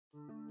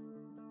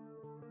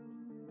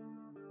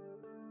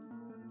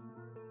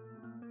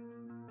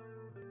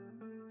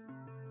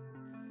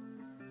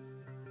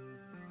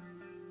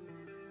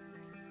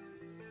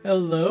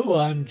Hello,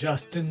 I'm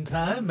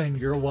Justintyme, and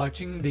you're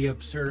watching the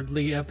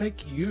Absurdly Epic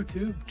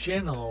YouTube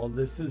channel.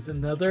 This is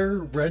another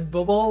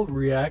Redbubble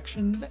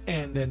reaction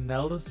and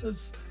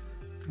analysis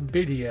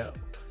video,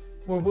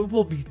 where we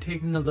will be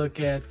taking a look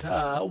at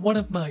one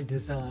of my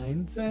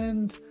designs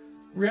and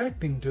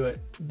reacting to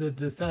it. The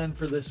design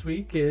for this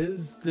week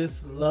is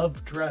this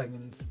Love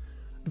Dragons.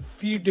 A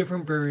few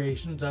different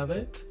variations of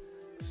it,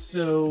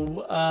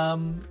 so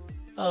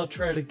I'll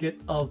try to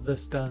get all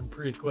this done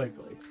pretty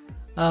quickly.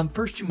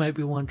 First, you might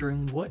be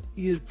wondering, what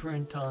is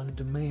print on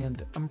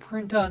demand?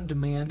 Print on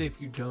demand,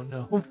 if you don't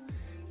know,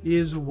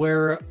 is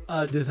where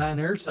a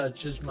designer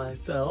such as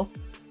myself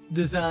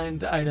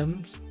designed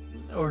items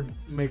or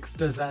makes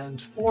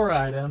designs for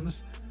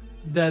items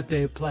that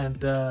they plan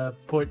to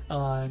put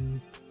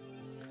on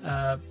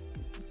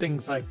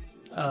things like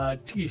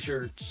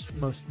t-shirts,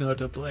 most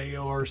notably,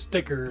 or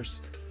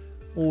stickers,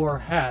 or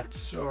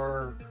hats,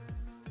 or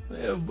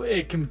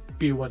it can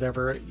be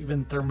whatever,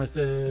 even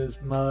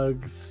thermoses,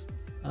 mugs,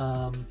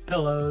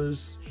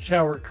 pillows,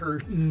 shower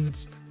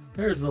curtains.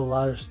 There's a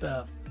lot of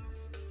stuff.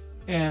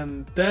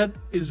 And that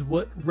is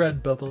what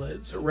Redbubble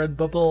is.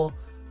 Redbubble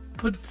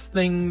puts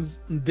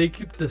things, they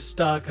keep the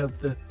stock of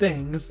the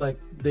things, like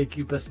they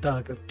keep a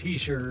stock of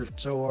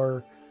t-shirts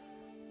or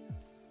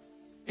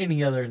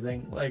any other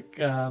thing, like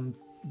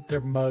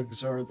their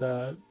mugs or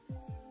the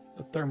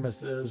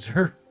thermoses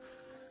or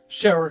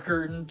shower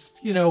curtains,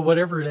 you know,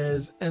 whatever it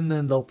is, and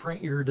then they'll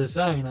print your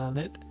design on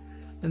it,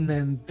 and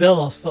then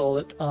they'll sell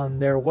it on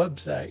their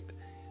website.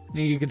 Now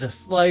you get a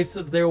slice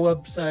of their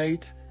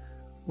website,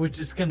 which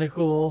is kind of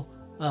cool,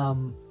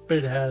 but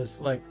it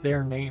has like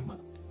their name on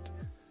it,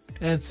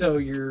 and so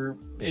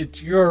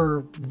it's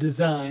your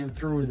design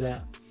through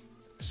them,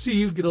 so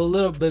you get a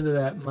little bit of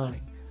that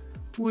money,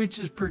 which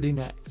is pretty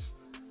nice.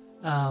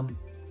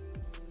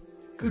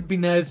 Could be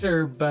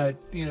nicer, but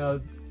you know,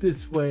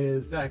 this way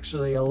is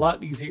actually a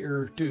lot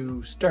easier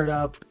to start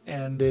up,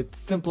 and it's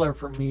simpler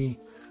for me,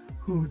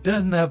 who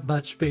doesn't have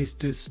much space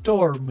to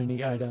store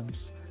many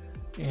items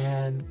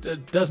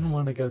and doesn't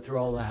want to go through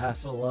all the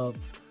hassle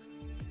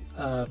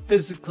of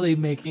physically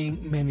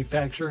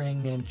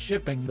manufacturing and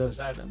shipping those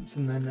items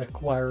and then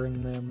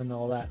acquiring them and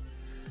all that.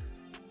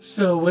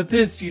 So with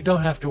this, you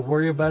don't have to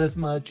worry about as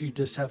much. You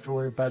just have to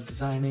worry about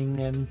designing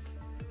and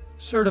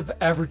sort of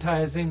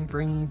advertising,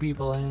 bringing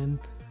people in.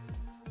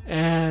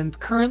 And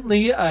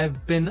currently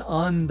I've been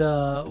on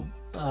the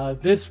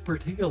this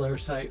particular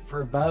site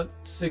for about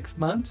 6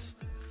 months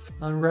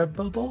on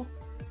Redbubble,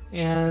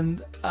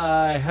 and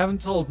I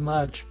haven't sold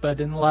much,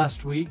 but in the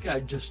last week I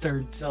just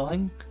started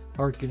selling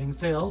or getting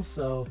sales.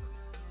 So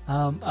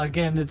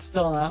again, it's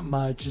still not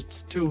much.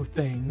 It's two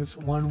things.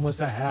 One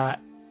was a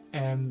hat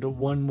and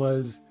one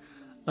was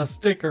a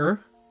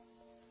sticker.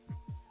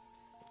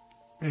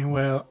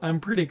 Anyway, I'm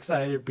pretty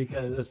excited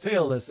because a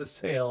sale is a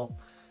sale.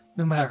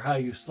 No matter how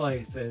you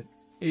slice it,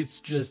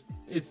 it's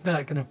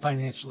not going to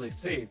financially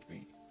save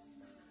me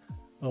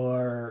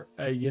or,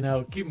 you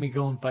know, keep me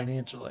going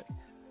financially.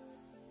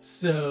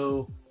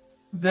 So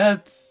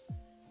that's,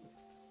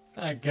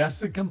 I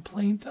guess, a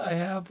complaint I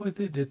have with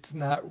it. It's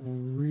not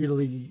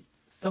really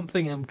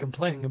something I'm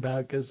complaining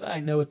about because I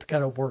know it's got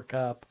to work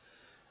up.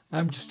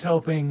 I'm just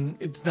hoping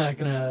it's not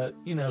going to,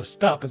 you know,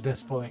 stop at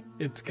this point.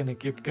 It's going to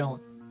keep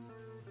going.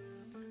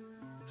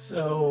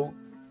 So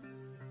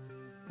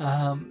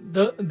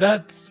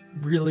that's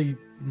really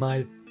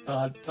my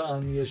thoughts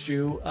on the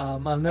issue.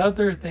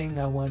 Another thing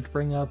I wanted to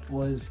bring up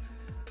was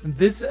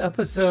this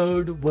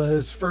episode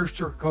was first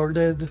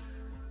recorded,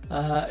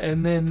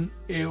 and then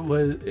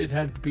it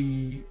had to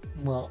be,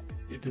 well,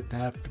 it didn't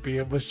have to be.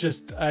 It was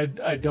just, I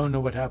don't know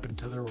what happened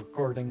to the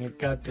recording. It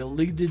got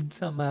deleted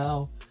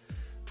somehow.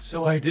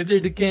 So I did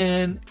it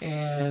again,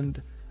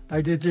 and I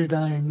did it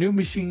on a new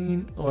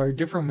machine or a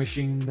different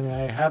machine than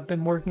I have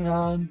been working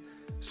on.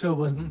 So it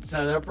wasn't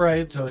set up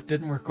right, so it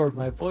didn't record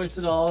my voice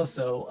at all.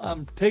 So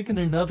I'm taking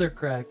another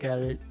crack at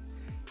it,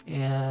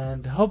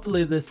 and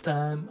hopefully this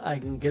time I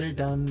can get it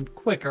done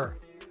quicker.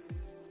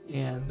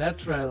 And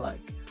that's what I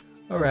like.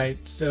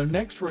 Alright, so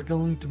next we're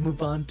going to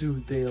move on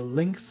to the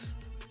links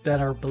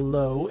that are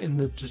below in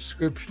the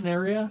description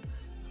area.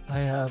 I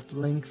have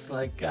links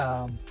like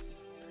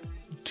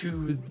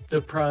to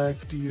the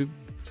product you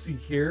see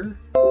here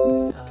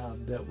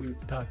that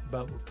we've talked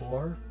about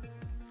before,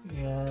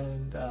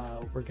 and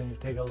we're going to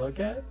take a look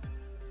at.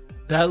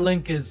 That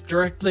link is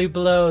directly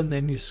below, and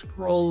then you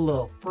scroll a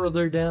little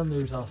further down.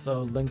 There's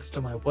also links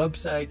to my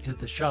website, to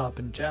the shop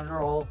in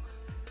general,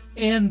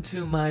 and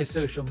to my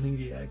social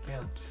media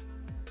accounts.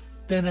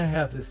 Then I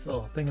have this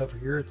little thing over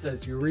here. It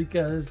says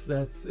Eurekas.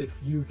 That's if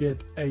you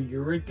get a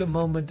Eureka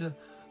moment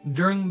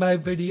during my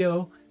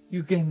video,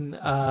 you can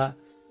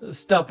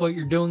stop what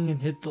you're doing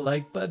and hit the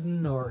like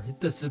button, or hit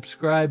the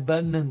subscribe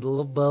button and the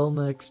little bell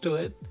next to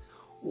it.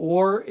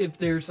 Or if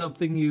there's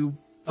something you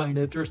find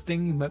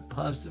interesting, you might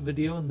pause the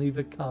video and leave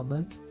a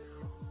comment.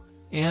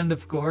 And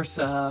of course,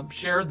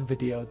 share the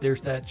video.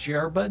 There's that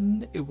share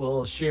button. It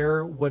will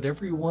share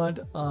whatever you want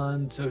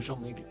on social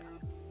media,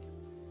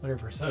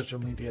 whatever social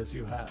medias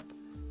you have.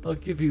 I'll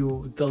give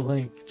you the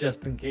link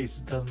just in case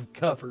it doesn't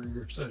cover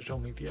your social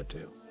media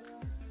too.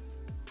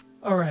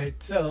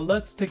 Alright, so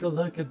let's take a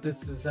look at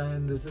this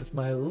design. This is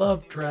my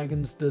Love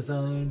Dragons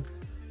design.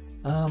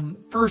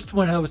 First,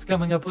 when I was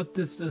coming up with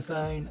this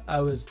design,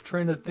 I was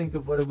trying to think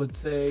of what it would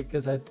say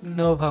because I didn't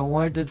know if I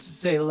wanted it to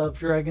say Love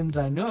Dragons.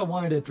 I knew I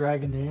wanted a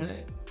dragon in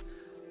it,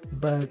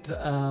 but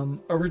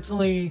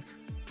originally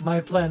my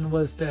plan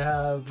was to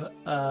have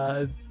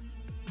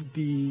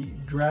the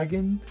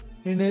dragon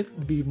in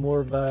it be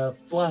more of a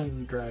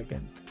flying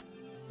dragon.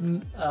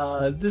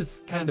 This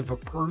is kind of a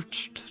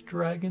perched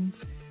dragon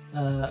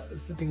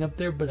sitting up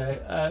there, but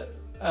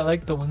I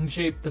like the wing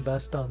shape the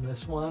best on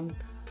this one.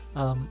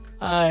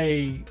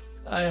 I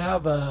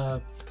have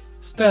a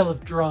style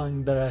of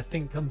drawing that I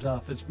think comes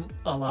off as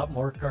a lot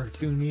more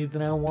cartoony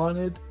than I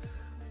wanted.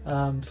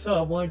 So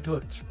I wanted to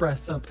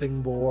express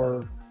something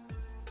more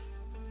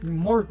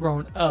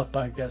grown up,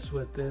 I guess,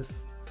 with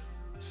this.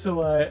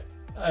 So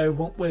I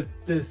went with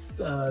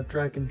this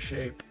dragon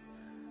shape.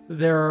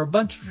 There are a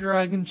bunch of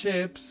dragon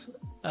shapes,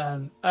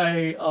 and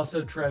I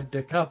also tried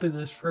to copy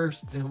this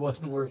first and it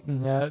wasn't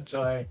working out,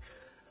 so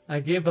I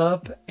gave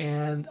up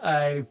and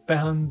I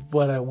found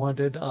what I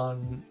wanted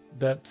on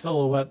that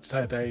silhouette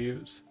site I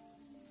use.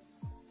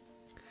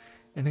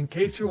 And in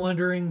case you're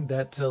wondering,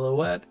 that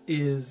silhouette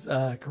is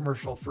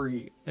commercial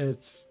free.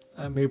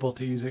 I'm able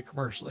to use it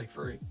commercially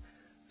free.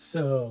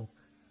 So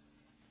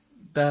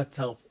that's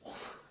helpful.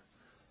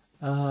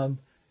 And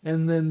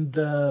then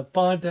the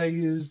font I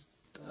used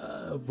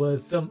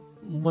was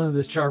one of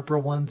the sharper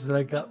ones that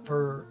I got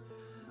for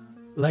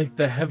like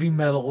the heavy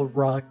metal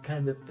rock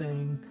kind of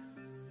thing,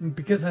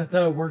 because I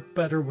thought it worked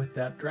better with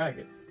that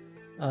dragon.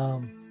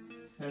 I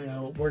don't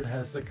know, where it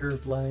has the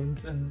curved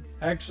lines, and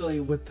actually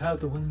with how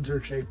the wings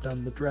are shaped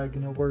on the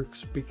dragon, it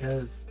works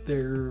because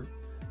the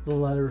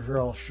letters are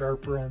all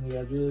sharp around the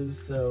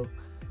edges, so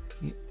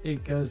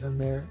it goes in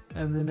there.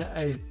 And then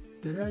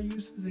did I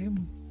use the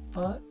same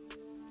font?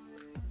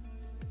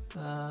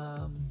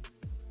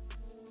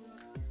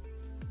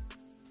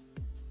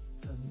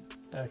 Doesn't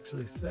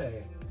actually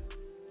say.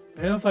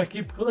 I know if I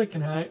keep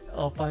clicking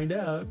I'll find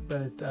out,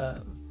 but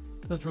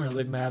doesn't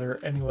really matter.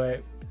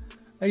 Anyway,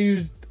 I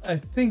used, I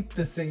think,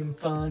 the same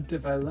font.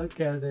 If I look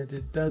at it,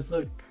 it does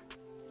look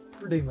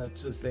pretty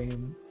much the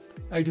same.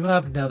 I do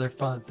have another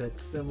font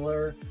that's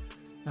similar.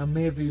 I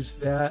may have used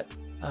that.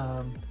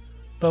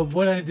 But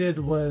what I did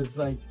was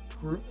like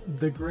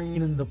the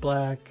green and the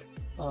black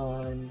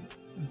on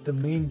the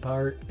main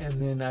part, and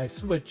then I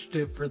switched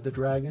it for the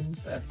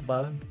dragons at the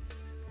bottom.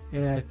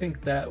 And I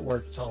think that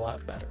works a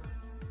lot better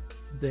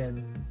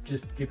than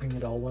just keeping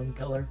it all one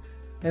color.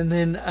 And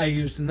then I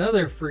used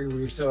another free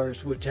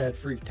resource which had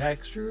free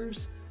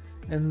textures,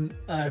 and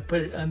I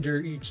put it under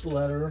each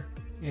letter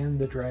and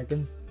the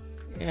dragon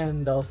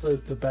and also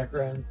the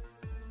background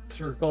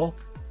circle,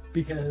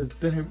 because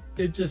then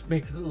it just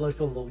makes it look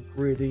a little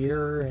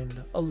grittier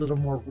and a little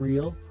more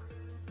real,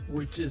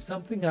 which is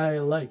something I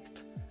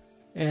liked.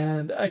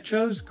 And I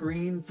chose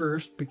green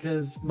first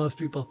because most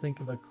people think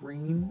of a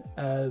green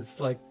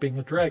as like being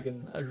a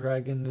dragon. A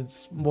dragon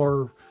is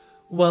more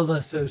well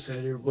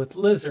associated with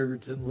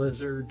lizards, and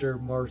lizards are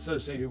more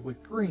associated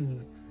with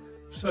green.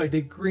 So I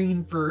did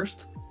green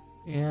first,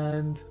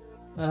 and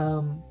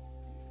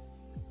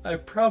I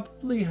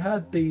probably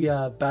had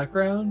the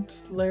background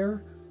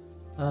layer.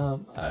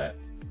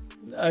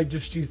 I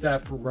just use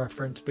that for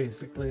reference.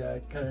 Basically,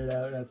 I cut it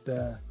out at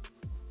the.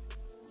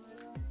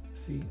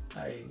 See,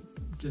 I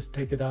just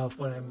take it off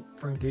when I'm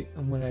printing,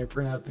 when I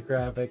print out the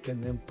graphic,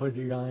 and then put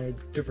it on a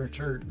different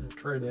shirt and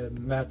try to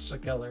match the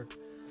color.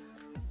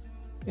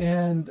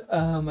 And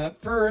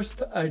at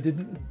first I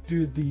didn't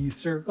do the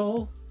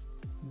circle,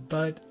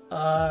 but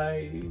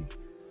I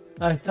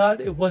thought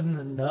it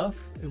wasn't enough.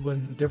 It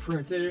wasn't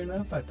differentiated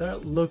enough. I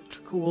thought it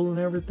looked cool and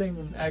everything,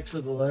 and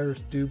actually the letters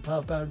do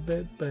pop out a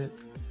bit, but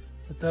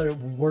I thought it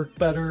would work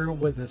better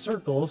with a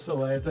circle,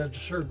 so I added a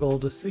circle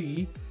to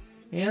see,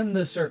 and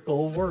the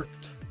circle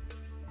worked.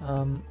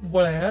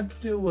 What I had to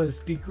do was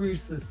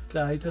decrease the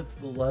size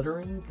of the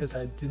lettering because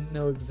I didn't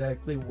know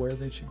exactly where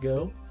they should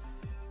go.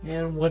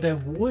 And what I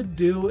would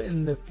do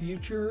in the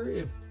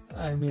future,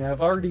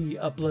 I've already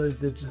uploaded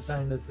the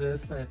design as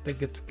this, and I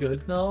think it's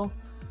good and all,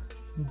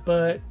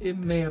 but it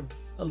may have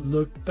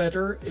looked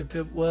better if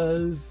it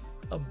was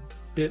a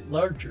bit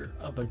larger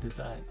of a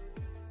design,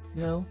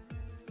 you know,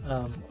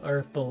 or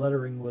if the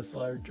lettering was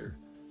larger.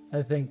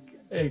 I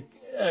think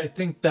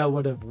that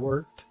would have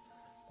worked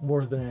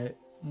more than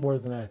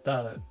I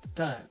thought at the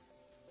time.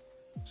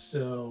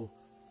 So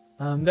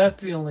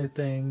that's the only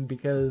thing,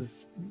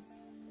 because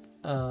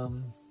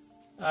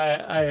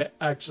I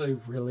actually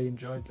really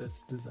enjoyed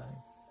this design,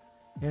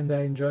 and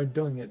I enjoyed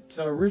doing it.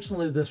 So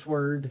originally this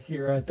word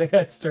here, I think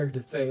I started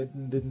to say it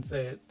and didn't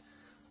say it.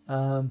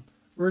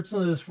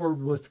 Originally this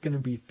word was going to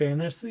be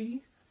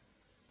fantasy,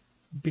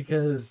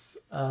 because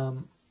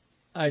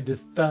I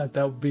just thought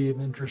that would be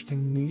an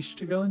interesting niche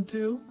to go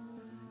into.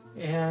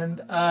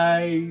 And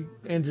I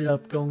ended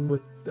up going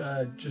with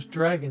just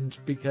dragons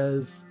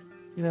because,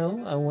 you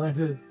know, I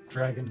wanted a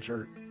dragon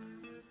shirt.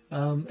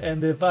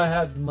 And if I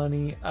had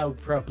money, I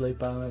would probably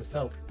buy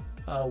myself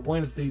one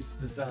of these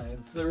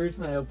designs. The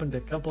reason I opened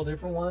a couple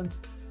different ones,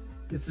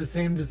 it's the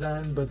same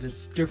design, but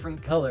it's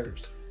different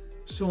colors.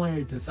 So when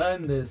I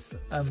designed this,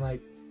 I'm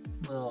like,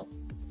 well,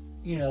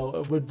 you know,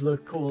 it would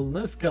look cool in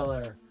this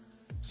color.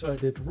 So I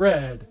did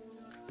red.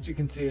 So you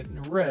can see it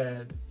in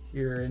red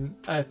here, and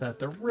I thought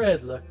the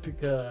red looked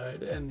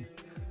good. And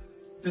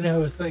then I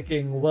was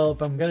thinking, well,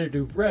 if I'm gonna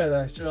do red,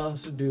 I should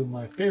also do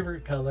my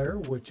favorite color,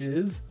 which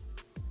is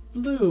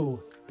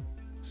blue.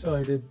 So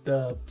I did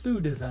the blue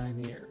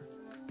design here,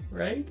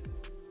 right?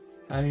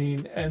 I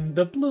mean, and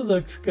the blue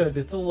looks good.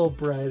 It's a little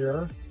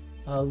brighter,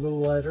 a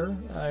little lighter.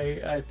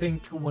 I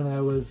think when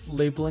I was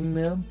labeling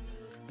them,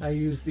 I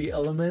used the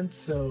elements,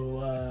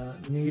 so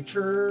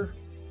nature,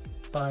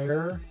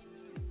 fire,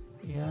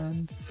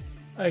 and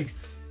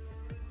ice.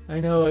 I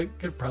know it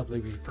could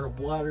probably be for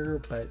water,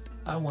 but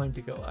I wanted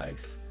to go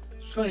ice.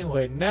 So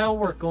anyway, now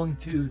we're going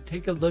to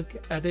take a look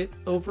at it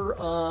over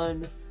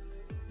on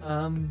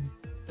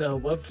the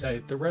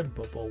website, the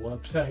Redbubble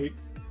website.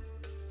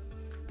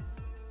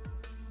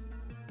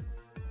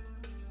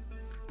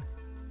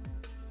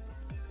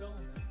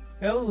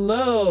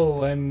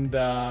 Hello, and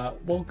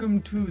welcome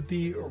to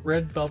the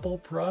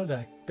Redbubble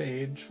product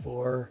page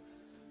for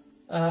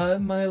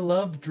my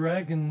Love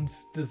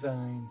Dragons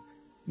design.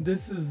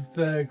 This is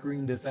the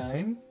green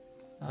design.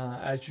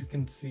 As you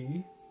can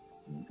see,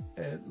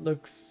 it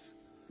looks,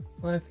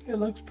 well, I think it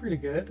looks pretty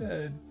good.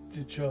 It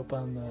did show up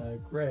on the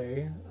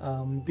gray.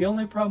 The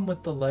only problem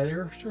with the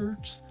lighter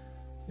shirts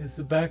is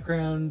the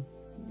background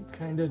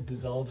kind of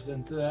dissolves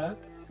into that.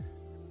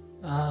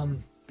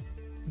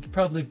 It's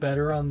probably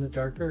better on the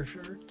darker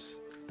shirts,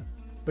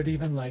 but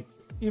even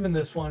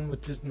this one,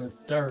 which isn't as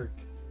dark,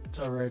 it's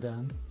alright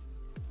on.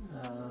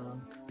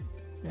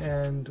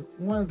 And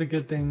one of the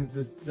good things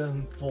is it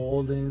doesn't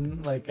fold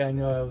in. Like, I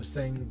know I was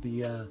saying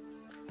the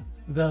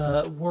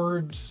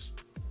words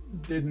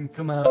didn't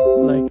come out,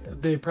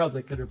 like they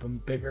probably could have been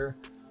bigger,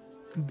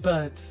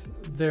 but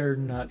they're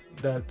not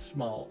that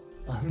small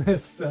on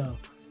this, so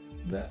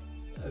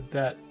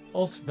that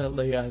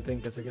ultimately I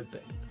think is a good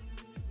thing.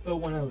 But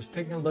when I was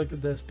taking a look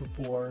at this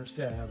before,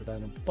 see, I have it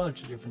on a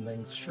bunch of different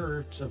things,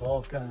 shirts of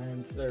all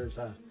kinds. There's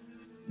a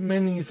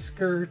mini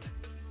skirt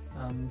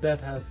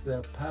that has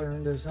the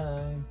pattern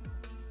design.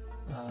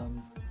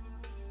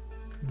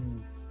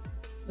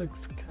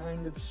 Looks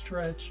kind of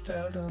stretched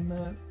out on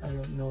that. I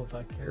don't know if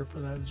I care for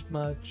that as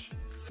much.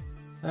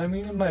 I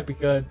mean, it might be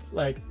good.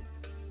 Like,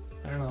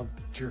 I don't know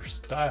if it's your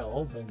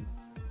style, then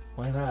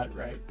why not,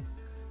 right?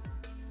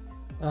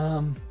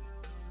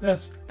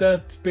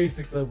 That's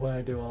basically why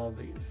I do all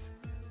these.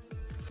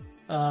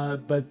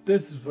 But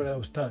this is what I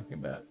was talking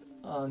about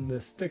on the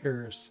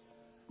stickers.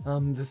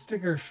 The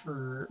stickers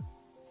for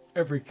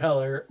every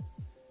color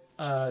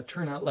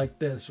turn out like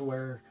this,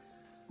 where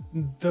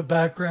the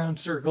background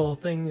circle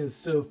thing is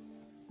so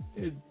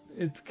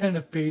it's kind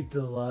of faded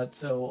a lot,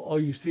 so all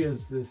you see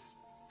is this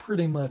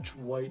pretty much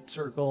white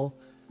circle.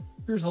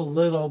 There's a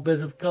little bit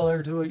of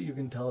color to it. You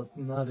can tell it's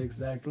not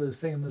exactly the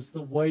same as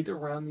the white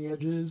around the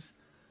edges.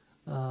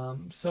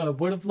 So I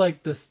would have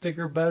liked the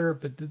sticker better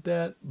if it did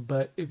that,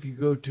 but if you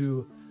go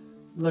to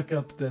look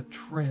up the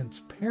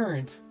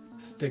transparent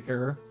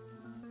sticker,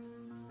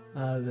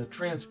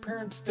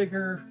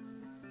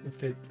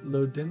 if it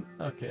loads in,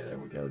 okay, there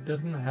we go, it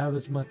doesn't have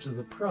as much of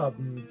the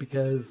problem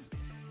because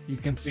you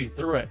can see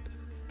through it.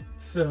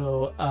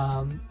 So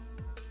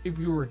if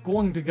you were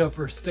going to go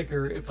for a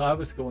sticker, if I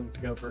was going to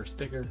go for a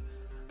sticker,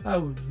 I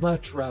would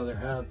much rather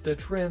have the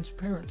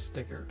transparent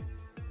sticker.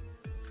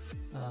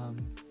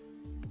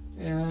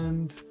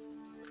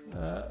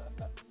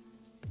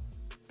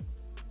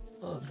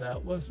 Oh,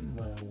 that wasn't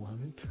what I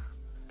wanted.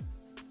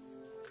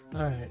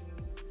 Alright,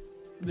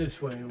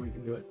 this way we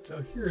can do it.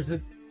 So here's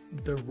it,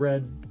 the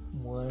red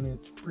one.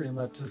 It's pretty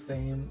much the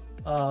same.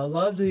 A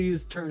lot of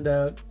these turned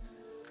out,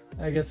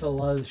 I guess a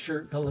lot of the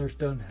shirt colors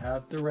don't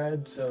have the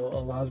red, so a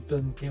lot of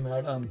them came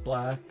out on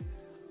black.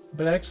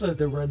 But actually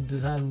the red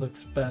design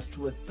looks best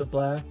with the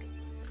black.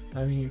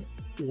 I mean,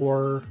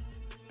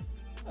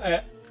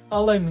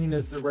 all I mean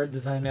is the red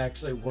design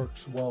actually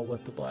works well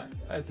with the black.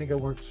 I think it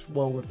works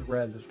well with the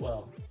red as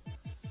well.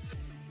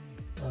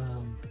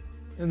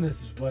 And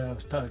this is what I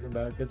was talking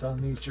about, because on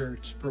these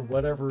shirts, for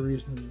whatever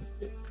reason,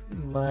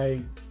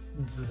 my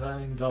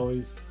designs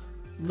always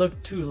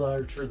look too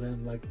large for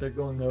them, like they're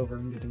going over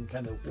and getting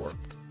kind of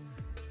warped.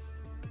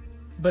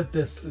 But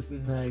this is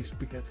nice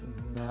because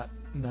it's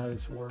not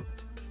as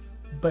warped.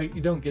 But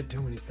you don't get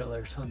too many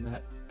colors on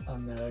that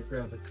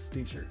graphics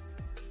t-shirt.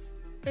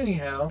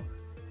 Anyhow,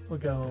 we'll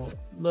go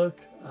look.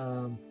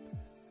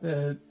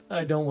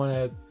 I don't want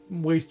to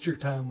waste your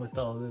time with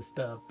all this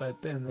stuff,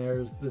 but then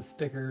there's the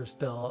sticker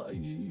still.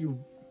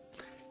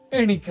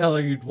 Any color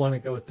you'd want to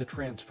go with the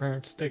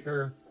transparent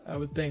sticker, I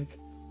would think.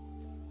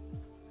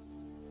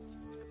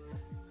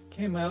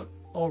 Came out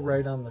all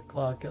right on the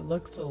clock. It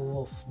looks a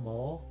little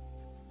small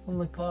on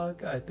the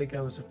clock. I think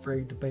I was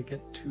afraid to make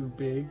it too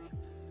big,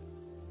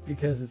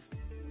 because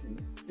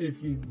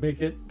if you make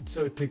it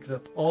so it takes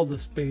up all the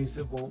space,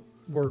 it won't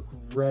work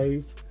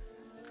right.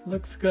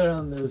 Looks good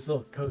on those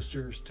little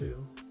coasters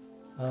too.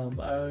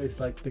 I always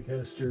like the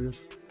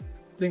coasters.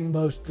 I think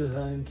most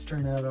designs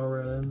turn out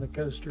alright on the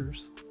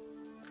coasters.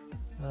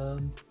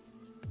 That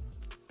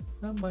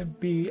might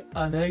be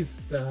a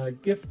nice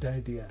gift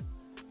idea.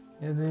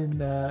 And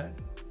then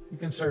you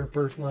can sort of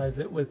personalize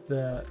it with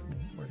the...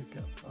 Where'd it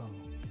go? Oh.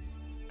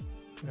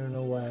 I don't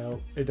know why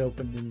it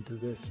opened into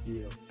this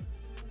view.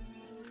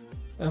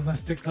 I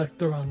must have clicked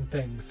the wrong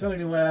thing. So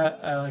anyway,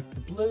 I like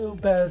the blue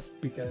best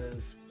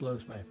because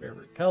blue's my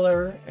favorite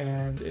color,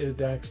 and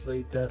it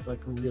actually does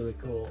look really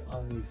cool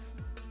on these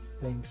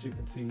things. You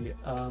can see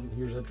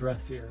here's a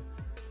dress here.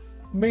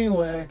 But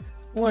anyway,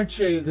 I want to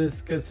show you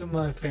this because some of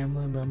my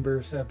family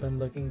members have been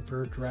looking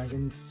for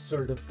dragons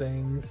sort of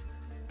things.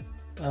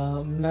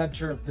 I'm not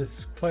sure if this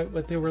is quite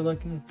what they were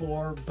looking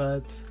for,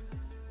 but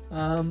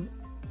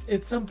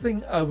it's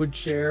something I would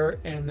share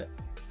and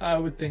I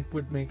would think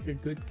would make a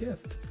good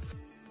gift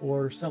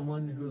for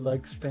someone who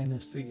likes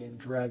fantasy and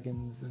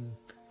dragons and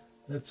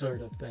that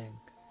sort of thing.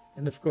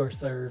 And of course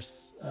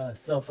there's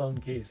cell phone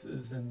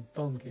cases and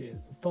phone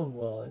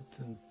wallets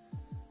and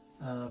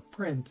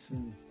prints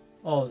and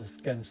all this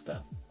kind of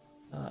stuff.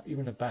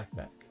 Even a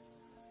backpack.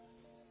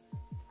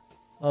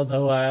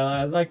 Although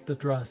I like the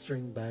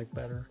drawstring bag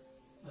better.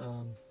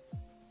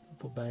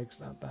 Full bag's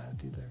not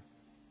bad either.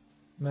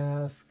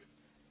 Mask.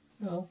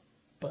 No.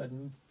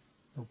 Button.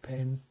 No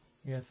pen.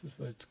 I guess is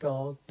what it's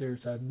called.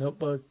 There's a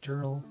notebook,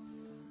 journal,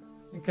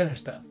 that kind of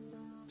stuff.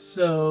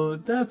 So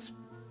that's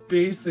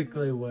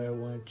basically what I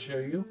want to show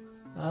you.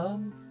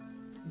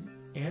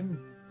 And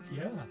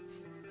yeah.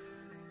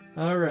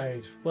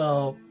 Alright,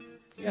 well,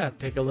 yeah,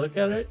 take a look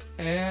at it,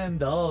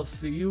 and I'll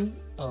see you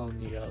on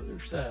the other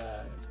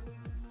side.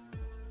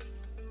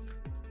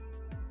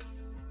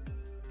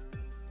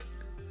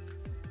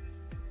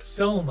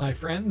 So, my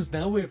friends,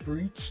 now we've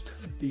reached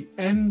the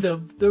end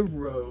of the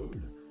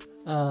road.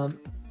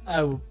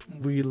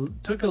 We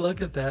took a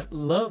look at that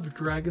Love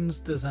Dragons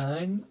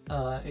design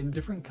in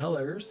different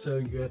colors. So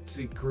you got to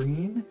see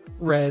green,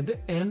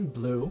 red, and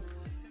blue.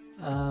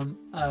 I,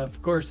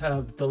 of course,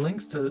 have the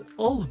links to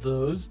all of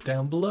those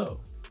down below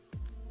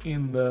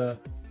in the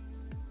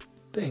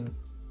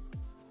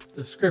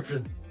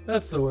description.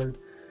 That's the word.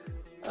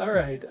 All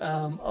right.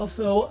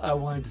 Also, I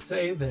wanted to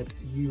say that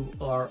you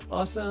are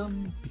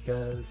awesome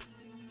because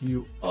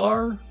you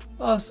are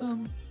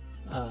awesome.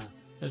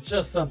 It's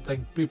just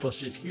something people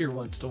should hear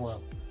once in a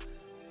while.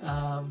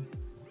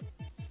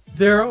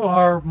 There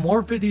are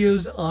more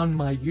videos on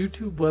my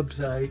YouTube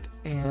website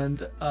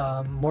and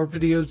more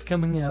videos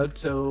coming out,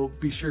 so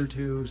be sure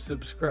to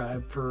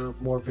subscribe for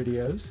more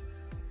videos.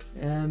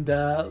 And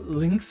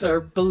links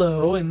are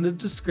below in the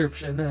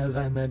description, as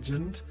I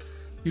mentioned.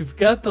 You've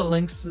got the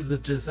links to the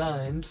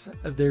designs.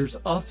 There's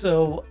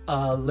also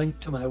a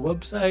link to my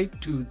website,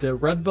 to the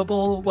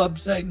Redbubble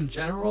website in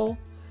general,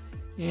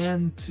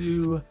 and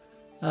to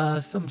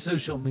some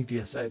social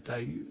media sites I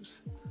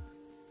use.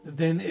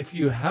 Then if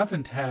you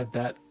haven't had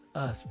that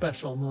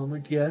special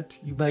moment yet,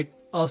 you might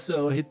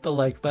also hit the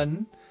like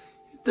button,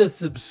 hit the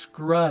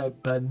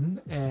subscribe button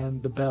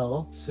and the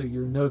bell so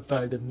you're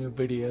notified of new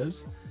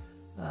videos.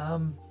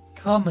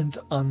 Comment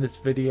on this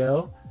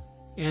video,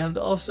 and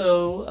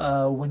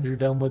also when you're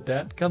done with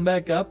that, come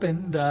back up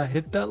and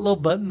hit that little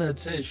button that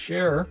says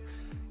share,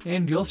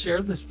 and you'll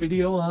share this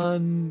video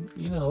on,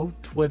 you know,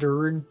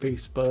 Twitter and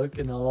Facebook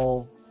and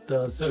all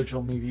the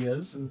social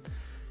medias. And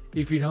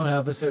if you don't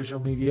have a social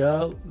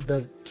media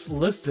that's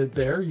listed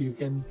there, you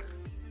can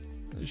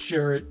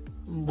share it.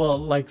 Well,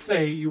 like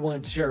say you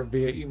want to share it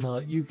via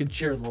email, you can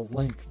share the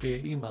link via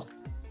email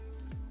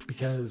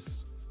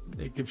because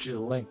it gives you the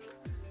link.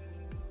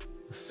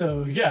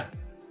 So yeah,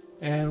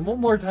 and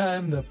one more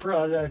time, the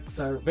products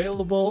are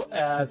available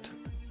at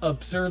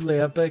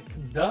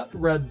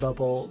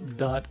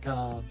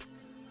absurdlyepic.redbubble.com.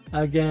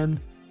 Again,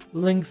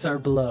 links are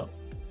below.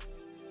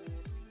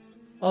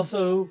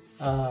 Also,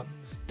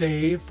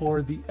 stay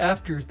for the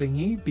after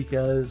thingy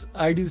because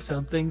I do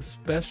something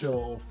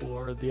special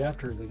for the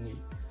after thingy.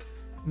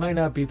 Might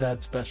not be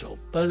that special,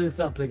 but it's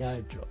something I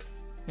enjoy,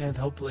 and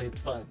hopefully it's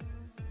fun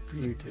for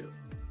you too.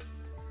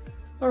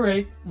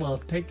 Alright, well,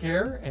 take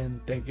care,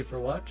 and thank you for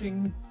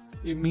watching.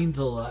 It means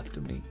a lot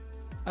to me.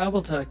 I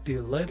will talk to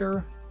you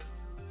later.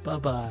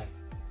 Bye-bye.